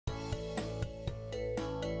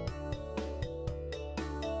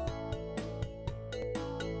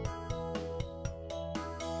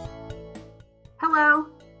Hello,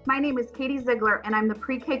 my name is Katie Ziegler and I'm the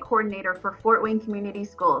pre-K coordinator for Fort Wayne Community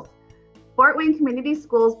Schools. Fort Wayne Community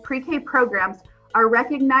Schools pre-K programs are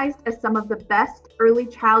recognized as some of the best early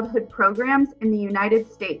childhood programs in the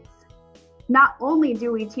United States. Not only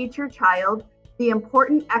do we teach your child the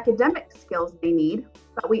important academic skills they need,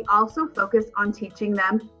 but we also focus on teaching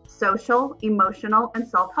them social, emotional, and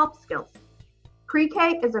self-help skills.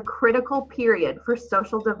 Pre-K is a critical period for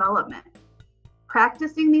social development.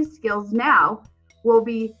 Practicing these skills now will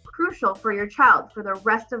be crucial for your child for the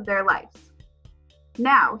rest of their lives.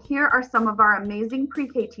 Now, here are some of our amazing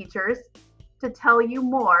pre-K teachers to tell you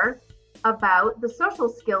more about the social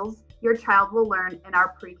skills your child will learn in our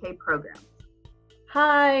pre-K programs.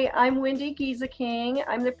 Hi, I'm Wendy Giza-King.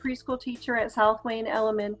 I'm the preschool teacher at South Wayne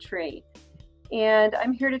Elementary. And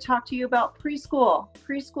I'm here to talk to you about preschool.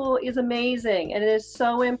 Preschool is amazing and it is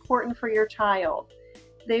so important for your child.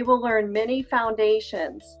 They will learn many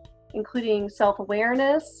foundations, including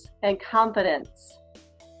self-awareness and confidence.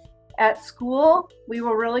 At school, we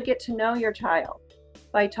will really get to know your child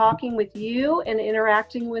by talking with you and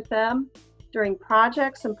interacting with them during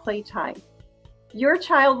projects and playtime. Your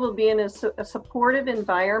child will be in a supportive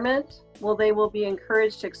environment where they will be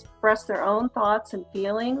encouraged to express their own thoughts and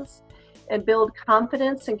feelings and build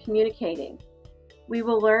confidence in communicating. We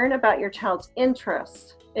will learn about your child's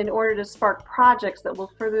interests in order to spark projects that will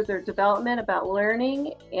further their development about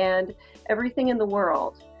learning and everything in the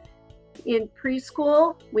world. In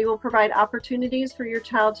preschool, we will provide opportunities for your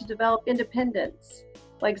child to develop independence,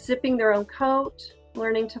 like zipping their own coat,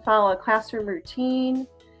 learning to follow a classroom routine,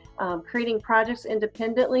 creating projects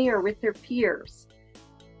independently or with their peers.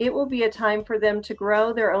 It will be a time for them to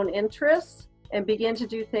grow their own interests and begin to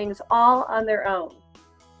do things all on their own.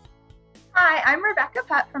 Hi, I'm Rebecca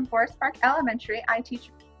Putt from Forest Park Elementary. I teach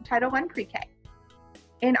Title I Pre-K.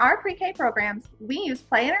 In our pre-K programs, we use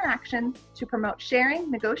play interactions to promote sharing,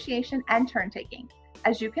 negotiation, and turn-taking.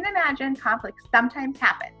 As you can imagine, conflicts sometimes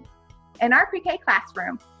happen. In our pre-K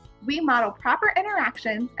classroom, we model proper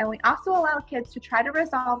interactions and we also allow kids to try to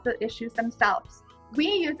resolve the issues themselves. We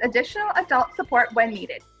use additional adult support when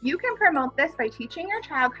needed. You can promote this by teaching your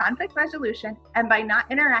child conflict resolution and by not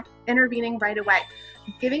intervening right away,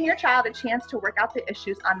 giving your child a chance to work out the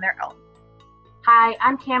issues on their own. Hi,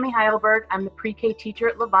 I'm Cami Heidelberg. I'm the pre-K teacher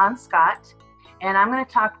at Levon Scott, and I'm going to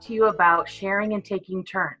talk to you about sharing and taking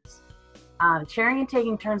turns. Sharing and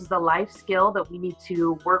taking turns is a life skill that we need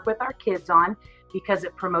to work with our kids on because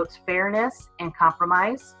it promotes fairness and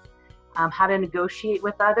compromise, how to negotiate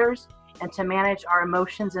with others, and to manage our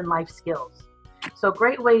emotions and life skills. So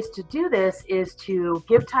great ways to do this is to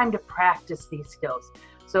give time to practice these skills.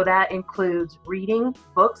 So that includes reading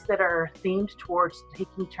books that are themed towards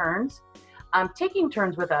taking turns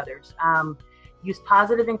with others. Use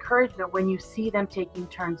positive encouragement when you see them taking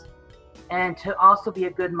turns, and to also be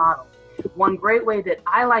a good model. One great way that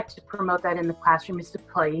I like to promote that in the classroom is to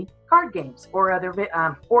play card games or other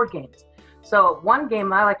board games. So one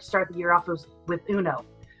game I like to start the year off with Uno.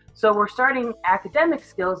 So we're starting academic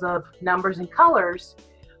skills of numbers and colors,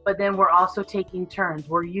 but then we're also taking turns.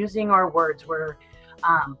 We're using our words. We're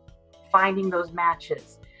finding those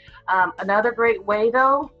matches. Another great way,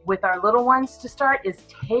 though, with our little ones to start is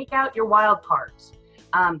take out your wild cards.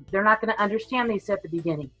 They're not going to understand these at the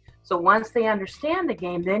beginning. So once they understand the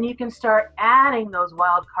game, then you can start adding those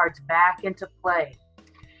wild cards back into play.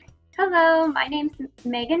 Hello, my name's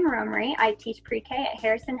Megan Romery. I teach pre-K at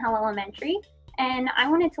Harrison Hill Elementary. And I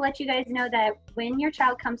wanted to let you guys know that when your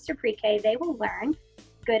child comes to pre-K, they will learn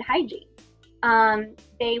good hygiene.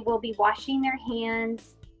 They will be washing their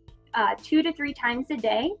hands 2 to 3 times a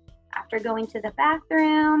day after going to the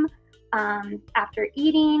bathroom, after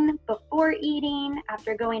eating, before eating,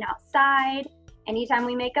 after going outside. Anytime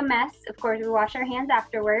we make a mess, of course, we wash our hands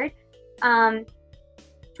afterward. And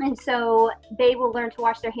so they will learn to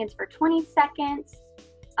wash their hands for 20 seconds,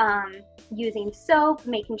 using soap,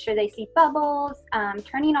 making sure they see bubbles,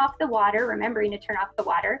 turning off the water, remembering to turn off the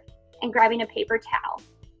water, and grabbing a paper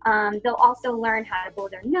towel. They'll also learn how to blow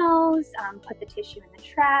their nose, put the tissue in the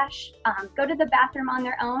trash, go to the bathroom on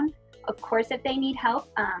their own. Of course, if they need help,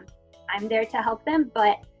 I'm there to help them.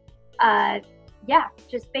 But yeah,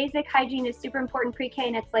 just basic hygiene is super important pre-K,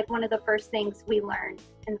 and it's like one of the first things we learn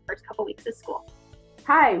in the first couple weeks of school.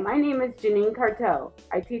 Hi, my name is Janine Cartel.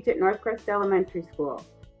 I teach at Northcrest Elementary School.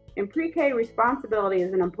 In pre-K, responsibility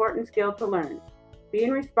is an important skill to learn. Being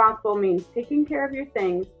responsible means taking care of your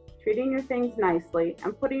things, treating your things nicely,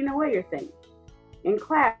 and putting away your things. In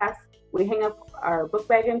class, we hang up our book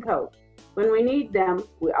bag and coat. When we need them,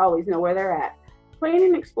 we always know where they're at. Playing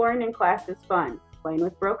and exploring in class is fun. Playing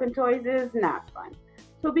with broken toys is not fun.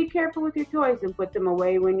 So be careful with your toys and put them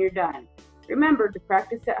away when you're done. Remember to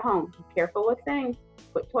practice at home. Be careful with things,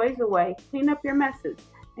 put toys away, clean up your messes,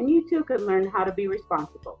 and you too could learn how to be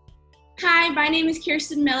responsible. Hi, my name is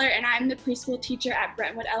Kirsten Miller, and I'm the preschool teacher at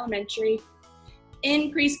Brentwood Elementary.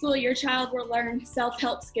 In preschool, your child will learn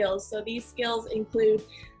self-help skills. So these skills include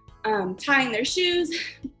tying their shoes,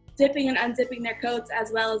 zipping and unzipping their coats,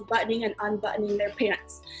 as well as buttoning and unbuttoning their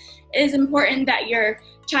pants. It is important that your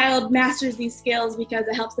child masters these skills because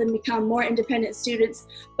it helps them become more independent students,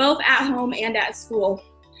 both at home and at school.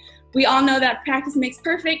 We all know that practice makes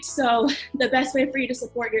perfect, so the best way for you to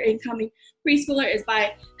support your incoming preschooler is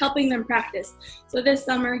by helping them practice. So this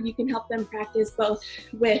summer, you can help them practice both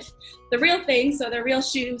with the real things, so their real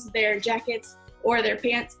shoes, their jackets, or their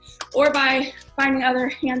pants, or by finding other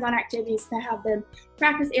hands-on activities to have them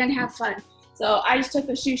practice and have fun. So I just took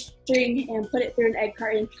a shoestring and put it through an egg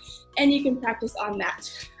carton, and you can practice on that.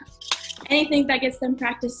 Anything that gets them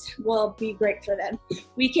practice will be great for them.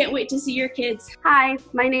 We can't wait to see your kids. Hi,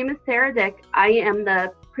 my name is Sarah Dick. I am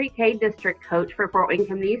the pre-K district coach for Fort Wayne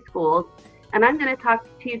Community Schools, and I'm going to talk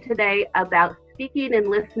to you today about speaking and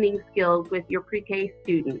listening skills with your pre-K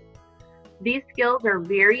students. These skills are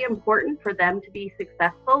very important for them to be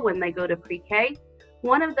successful when they go to pre-K.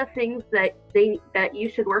 One of the things that you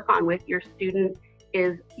should work on with your student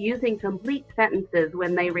is using complete sentences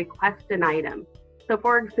when they request an item. So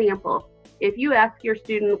for example, if you ask your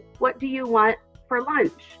student, what do you want for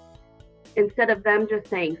lunch? Instead of them just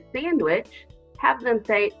saying sandwich, have them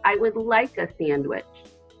say, I would like a sandwich,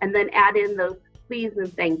 and then add in those please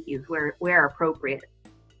and thank yous where appropriate.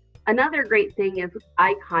 Another great thing is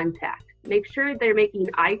eye contact. Make sure they're making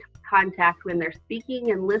eye contact when they're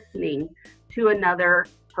speaking and listening to another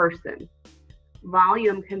person.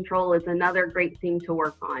 Volume control is another great thing to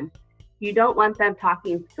work on. You don't want them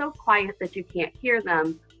talking so quiet that you can't hear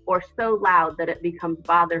them or so loud that it becomes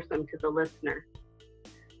bothersome to the listener.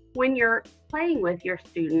 When you're playing with your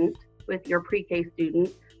student, with your pre-K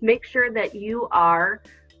student, make sure that you are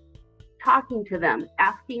talking to them,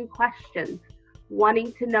 asking questions,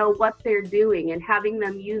 wanting to know what they're doing, and having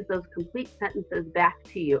them use those complete sentences back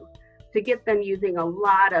to you to get them using a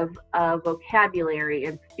lot of vocabulary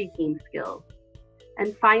and speaking skills.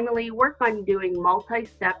 And finally, work on doing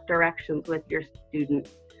multi-step directions with your students.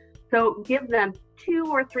 So give them 2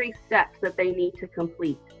 or 3 steps that they need to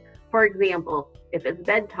complete. For example, if it's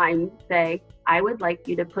bedtime, say, I would like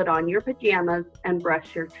you to put on your pajamas and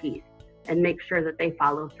brush your teeth, and make sure that they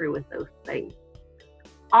follow through with those things.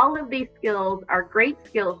 All of these skills are great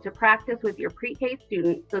skills to practice with your pre-K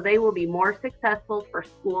students so they will be more successful for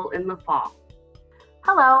school in the fall.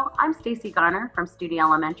 Hello, I'm Stacy Garner from Studi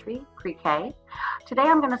Elementary, pre-K. Today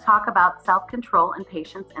I'm going to talk about self-control and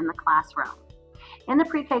patience in the classroom. In the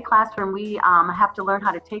pre-K classroom, we have to learn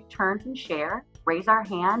how to take turns and share, raise our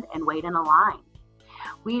hand, and wait in a line.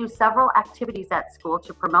 We use several activities at school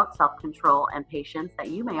to promote self-control and patience that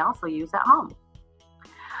you may also use at home.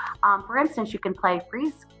 For instance, you can play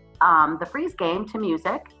the freeze game to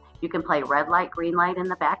music. You can play red light, green light in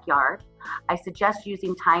the backyard. I suggest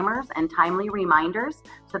using timers and timely reminders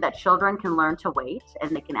so that children can learn to wait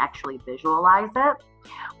and they can actually visualize it.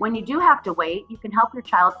 When you do have to wait, you can help your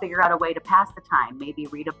child figure out a way to pass the time, maybe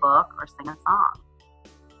read a book or sing a song.